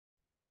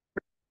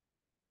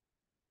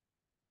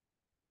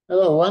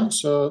Hello, everyone.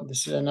 So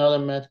this is another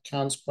math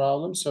counts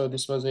problem. So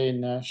this was a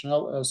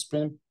national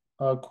sprint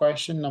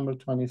question number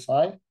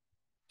 25.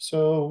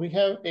 So we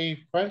have a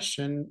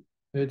question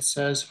that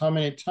says how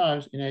many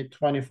times in a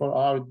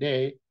 24-hour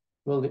day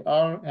will the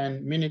hour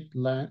and minute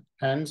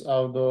hands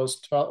of those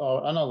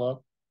 12-hour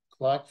analog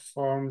clock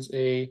forms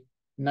a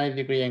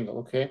 90-degree angle,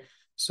 okay?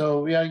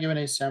 So we are given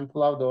a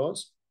sample of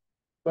those,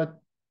 but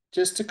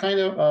just to kind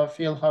of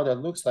feel how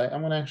that looks like,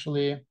 I'm gonna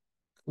actually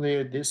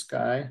clear this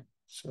guy.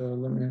 So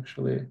let me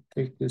actually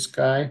take this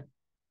guy.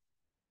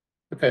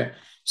 Okay,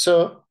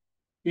 so,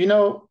 you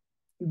know,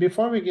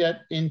 before we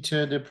get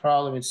into the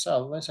problem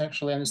itself, let's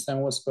actually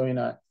understand what's going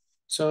on.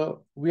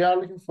 So we are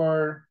looking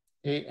for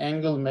a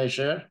angle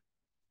measure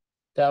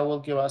that will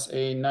give us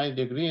a 90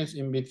 degrees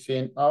in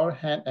between hour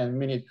hand and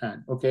minute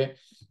hand, okay?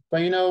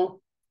 But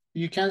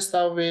you can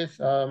start with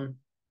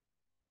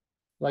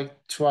like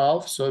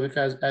 12. So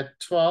because at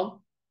 12,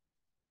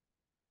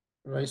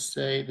 let's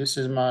say this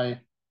is my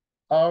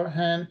hour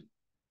hand,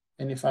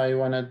 and if I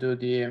want to do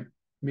the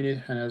minute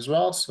hand as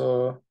well,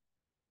 so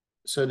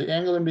the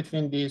angle in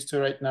between these two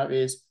right now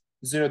is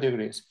 0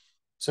 degrees.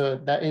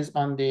 So that is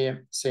on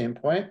the same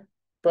point.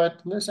 But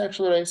let's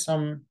actually write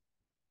something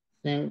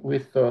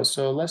with those.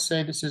 So let's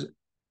say this is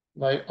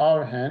like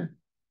hour hand.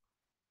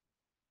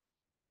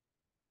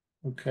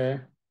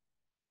 Okay.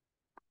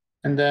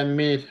 And then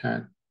minute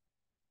hand.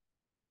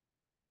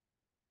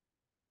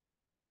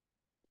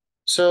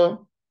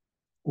 So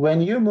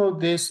when you move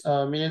this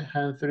minute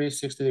hand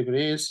 360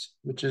 degrees,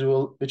 which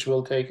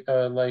will take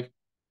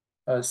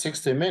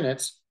 60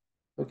 minutes.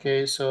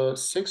 Okay, so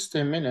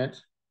 60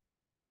 minutes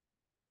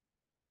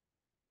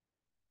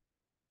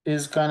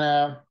is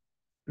gonna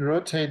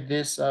rotate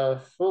this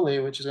fully,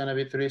 which is gonna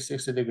be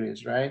 360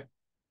 degrees, right?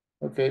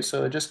 Okay,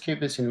 so just keep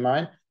this in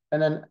mind.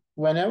 And then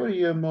whenever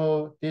you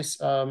move this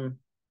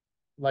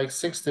like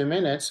 60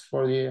 minutes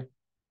for the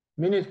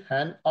minute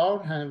hand,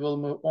 our hand will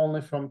move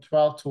only from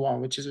 12 to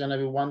 1, which is gonna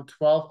be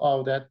 1/12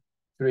 of that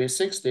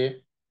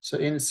 360. So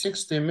in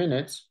 60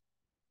 minutes,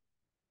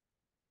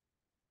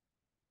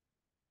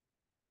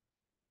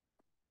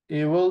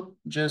 it will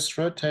just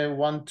rotate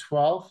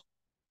 1/12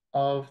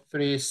 of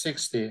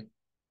 360,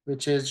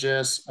 which is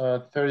just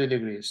 30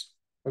 degrees.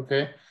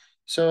 Okay,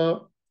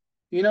 so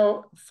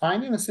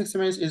finding the 60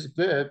 minutes is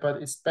good,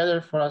 but it's better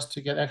for us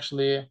to get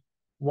actually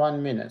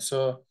 1 minute.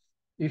 So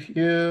if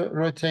you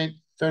rotate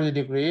 30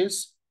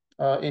 degrees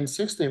in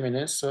 60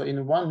 minutes, so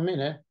in 1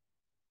 minute,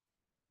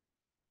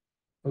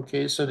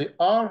 okay, so the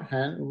hour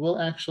hand will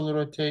actually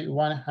rotate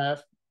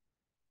 1/2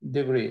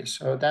 degrees.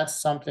 So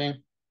that's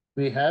something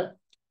we have.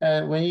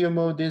 And when you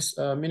move this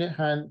minute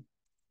hand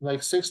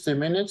like 60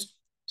 minutes,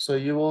 so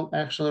you will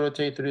actually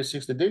rotate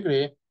 360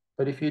 degree.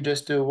 But if you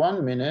just do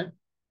 1 minute,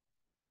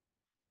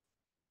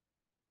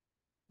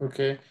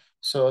 okay,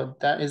 so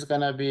that is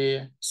gonna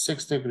be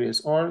 6 degrees.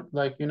 Or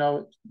like,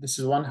 this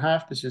is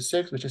 1/2, this is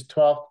 6, which is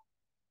 12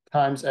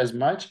 times as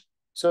much.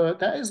 So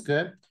that is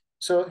good.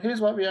 So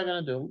here's what we are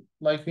gonna do.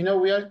 Like,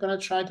 we are gonna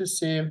try to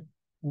see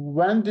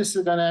when this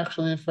is gonna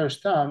actually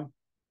first come,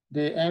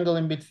 the angle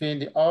in between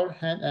the hour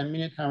hand and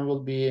minute hand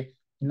will be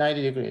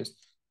 90 degrees.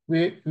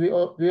 We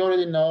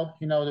already know,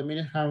 the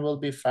minute hand will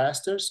be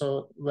faster.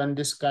 So when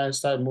this guy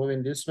start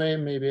moving this way,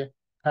 maybe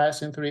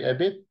passing through a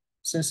bit,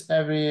 since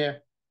every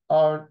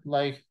hour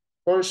like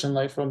portion,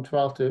 like from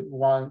 12 to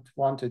 1,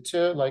 1 to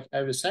 2, like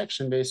every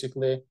section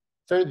basically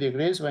 30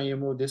 degrees when you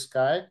move this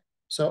guy.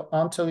 So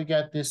until you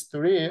get this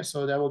 3,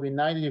 so that will be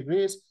 90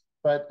 degrees.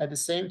 But at the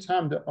same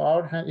time, the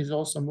hour hand is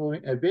also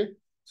moving a bit.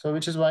 So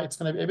which is why it's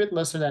going to be a bit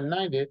lesser than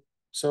 90.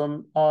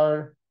 So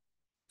our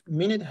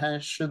minute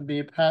hand should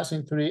be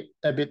passing through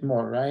a bit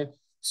more, right?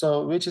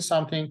 So which is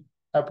something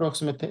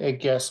approximately a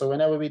guess. So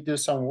whenever we do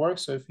some work,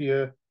 so if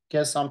you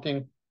get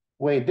something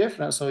way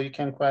different, so you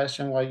can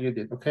question what you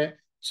did, okay?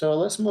 So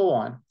let's move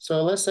on.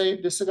 So let's say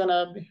this is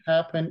gonna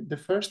happen the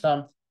first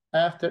time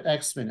after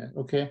X minute,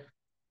 okay?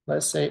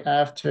 Let's say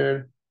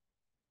after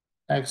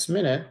X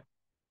minute,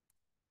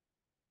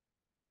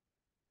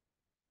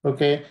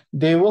 okay?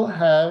 They will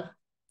have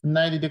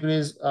 90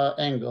 degrees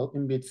angle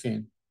in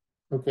between,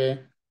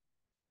 okay?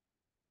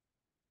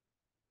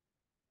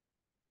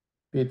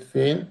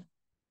 Between.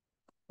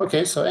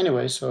 Okay, so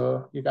anyway,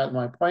 so you got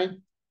my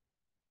point.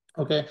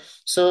 Okay,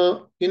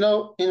 so in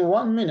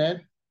 1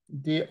 minute,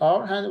 the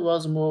hour hand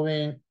was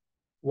moving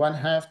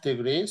 1/2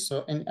 degrees.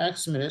 So in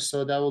X minutes,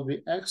 so that will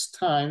be X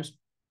times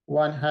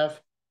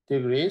 1/2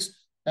 degrees.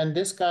 And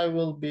this guy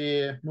will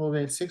be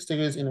moving 6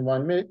 degrees in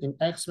 1 minute. In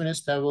X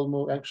minutes, that will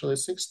move actually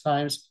 6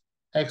 times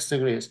X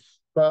degrees.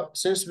 But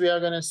since we are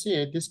gonna see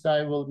it, this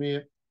guy will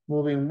be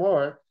moving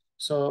more.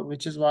 So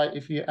which is why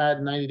if you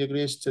add 90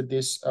 degrees to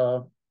this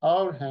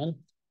hour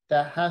hand,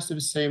 that has to be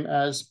same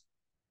as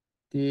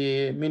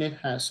the minute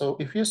hand. So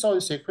if you solve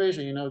this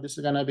equation, this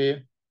is gonna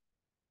be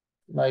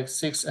like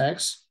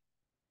 6x,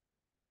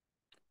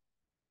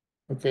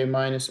 okay,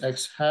 minus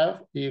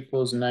x/2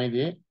 equals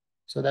 90.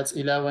 So that's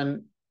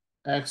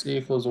 11x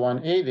equals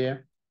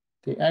 180.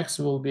 The x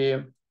will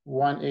be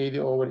 180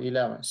 over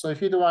 11. So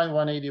if you divide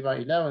 180 by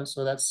 11,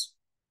 so that's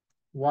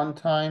 1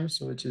 time,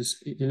 so which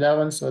is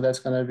 11. So that's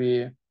going to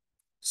be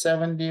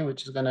 70,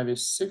 which is going to be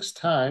 6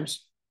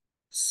 times.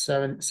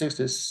 6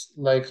 is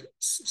like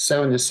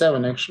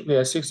 77, actually.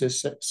 Yeah,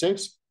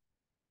 66.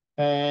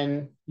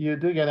 And you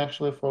do get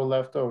actually 4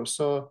 left over.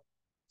 So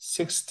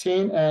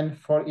 16 and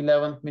for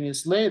 11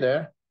 minutes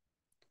later,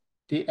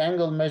 the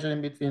angle measured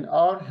in between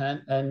hour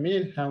hand and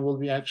minute hand will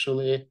be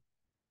actually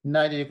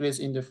 90 degrees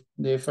in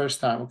the first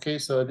time. Okay,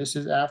 so this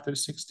is after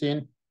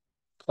 16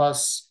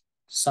 plus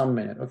some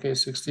minute. Okay,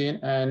 16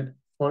 and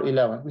for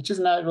 11, which is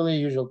not really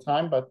usual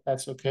time, but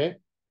that's okay.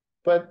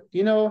 But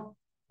you know,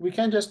 we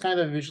can just kind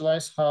of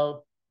visualize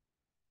how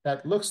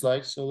that looks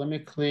like. So let me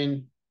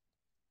clean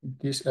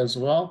this as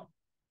well.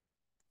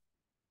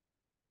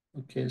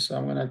 Okay, so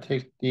I'm gonna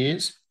take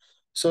these.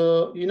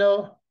 So, you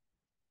know,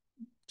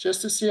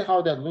 just to see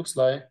how that looks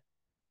like,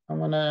 I'm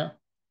gonna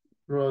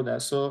draw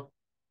that. So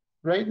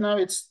right now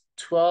it's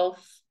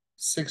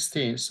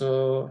 12:16.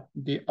 So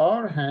the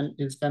hour hand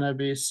is gonna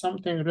be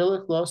something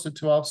really close to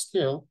 12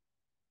 still.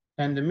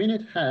 And the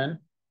minute hand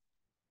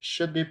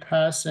should be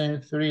passing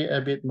 3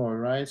 a bit more,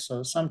 right?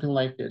 So something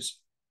like this.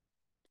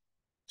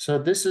 So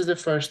this is the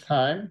first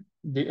time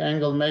the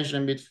angle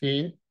measured in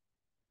between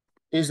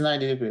is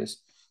 90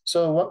 degrees.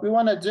 So what we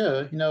want to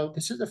do, you know,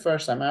 this is the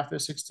first time after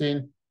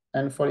 16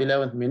 and for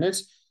 11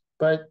 minutes.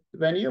 But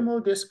when you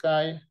move this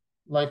guy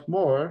like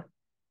more,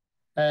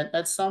 and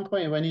at some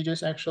point when you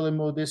just actually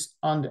move this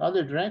on the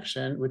other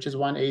direction, which is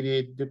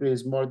 180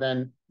 degrees more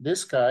than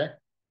this guy,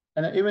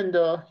 and even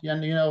though, you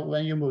know,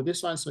 when you move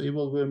this one, so it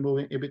will be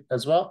moving a bit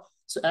as well.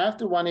 So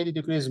after 180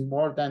 degrees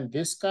more than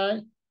this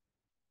guy,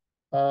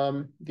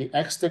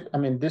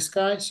 this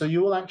guy, so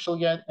you will actually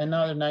get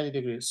another 90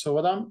 degrees. So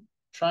what I'm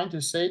trying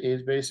to say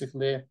is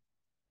basically,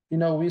 you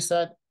know, we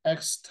said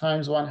x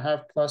times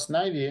 1/2 plus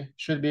 90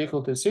 should be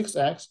equal to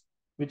 6x,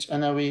 which,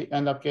 and then we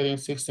end up getting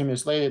 60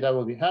 minutes later, that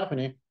will be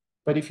happening.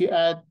 But if you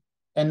add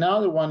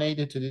another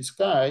 180 to this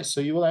guy,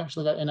 so you will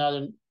actually get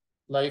another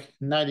like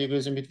 90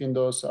 degrees in between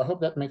those. So I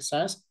hope that makes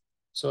sense.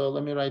 So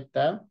let me write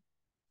that.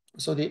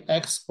 So the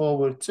x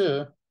over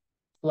 2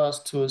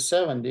 plus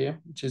 270,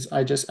 which is,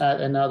 I just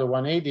add another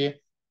 180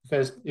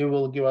 because it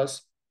will give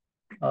us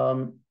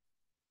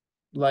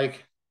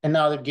like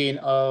another gain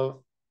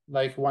of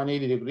like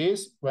 180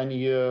 degrees when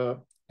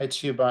you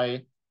achieve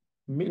by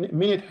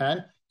minute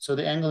hand. So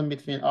the angle in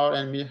between hour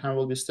and minute hand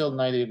will be still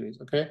 90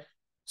 degrees, okay?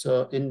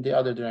 So in the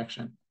other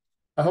direction.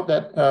 I hope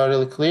that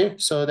really clear.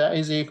 So that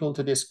is equal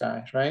to this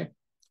guy, right?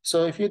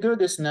 So if you do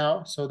this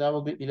now, so that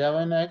will be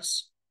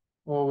 11x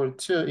over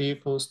 2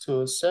 equals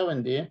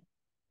 270.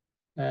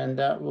 And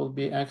that will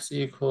be x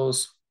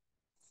equals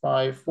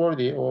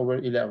 540 over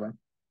 11.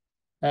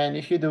 And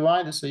if you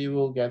divide it, so you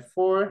will get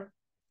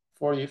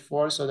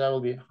 444, so that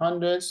will be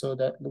 100. So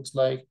that looks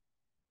like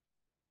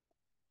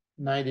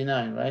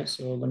 99, right?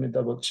 So let me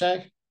double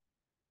check.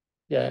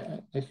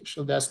 Yeah,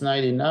 so that's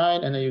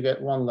 99, and then you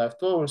get 1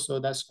 left over. So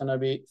that's gonna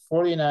be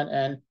 49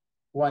 and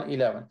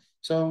 111.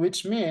 So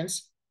which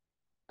means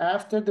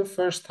after the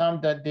first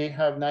time that they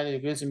have 90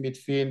 degrees in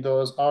between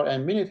those hour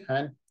and minute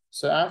hand,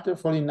 so after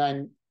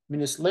 49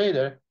 minutes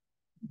later,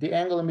 the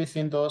angle in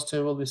between those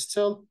two will be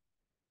still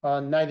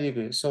 90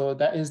 degrees. So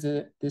that is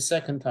the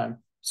second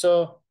time.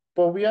 So,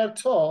 but we are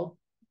told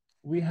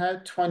we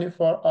had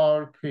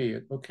 24-hour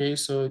period. Okay,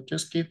 so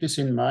just keep this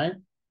in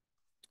mind.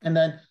 And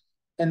then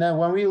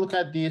when we look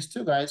at these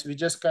two guys, we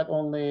just got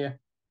only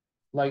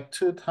like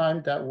 2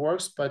 times that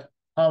works, but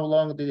how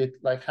long did it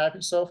like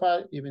happen so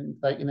far? Even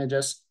like in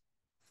just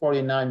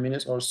 49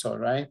 minutes or so,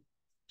 right?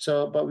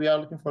 So, but we are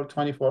looking for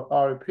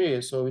 24-hour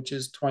period, so which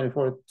is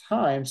 24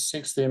 times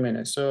 60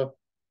 minutes. So,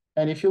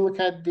 and if you look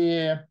at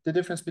the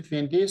difference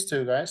between these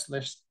two guys,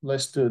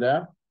 let's do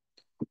that.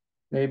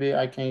 Maybe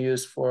I can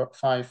use for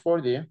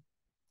 540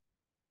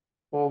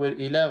 over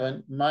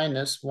 11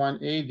 minus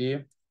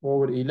 180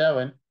 over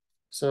 11.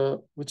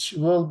 So, which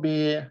will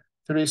be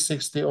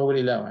 360 over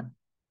 11.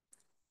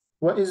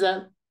 What does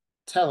that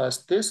tell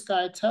us? This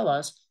guy tell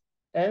us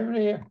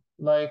every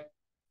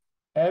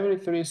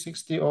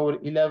 360 over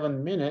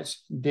 11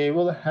 minutes, they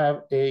will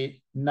have a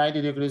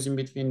 90 degrees in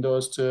between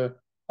those two,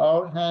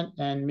 hour hand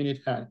and minute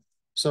hand.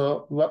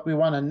 So what we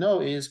want to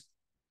know is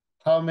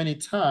how many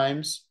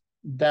times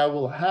that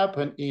will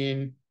happen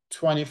in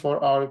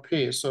 24-hour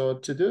period. So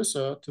to do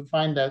so, to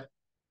find that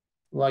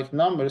like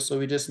number, so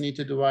we just need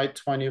to divide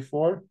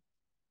 24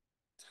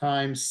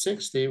 times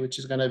 60, which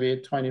is going to be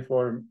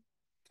 24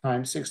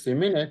 times 60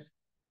 minutes.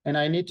 And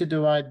I need to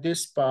divide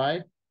this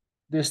by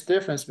this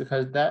difference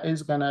because that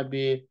is going to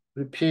be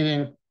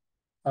repeating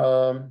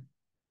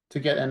to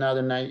get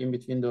another 9 in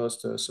between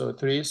those two. So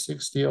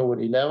 360 over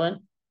 11.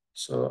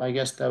 So I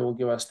guess that will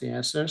give us the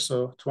answer.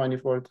 So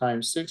 24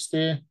 times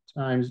 60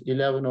 times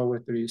 11 over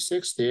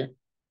 360.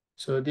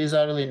 So these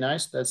are really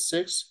nice. That's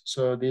 6.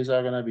 So these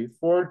are going to be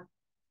 4.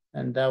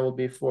 And that will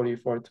be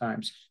 44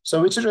 times.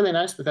 So which is really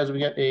nice because we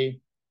get a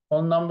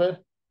whole number.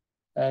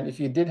 And if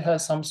you did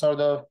have some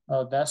sort of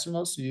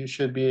decimals, you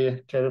should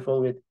be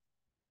careful with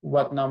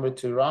what number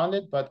to round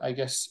it. But I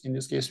guess in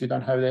this case, we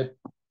don't have that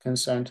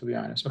concern, to be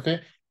honest.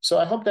 Okay. So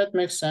I hope that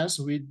makes sense.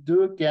 We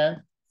do get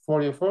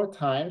 44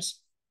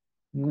 times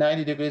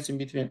 90 degrees in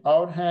between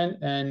our hand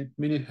and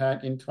minute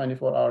hand in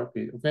 24-hour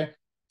period, okay?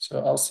 So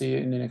I'll see you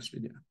in the next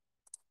video.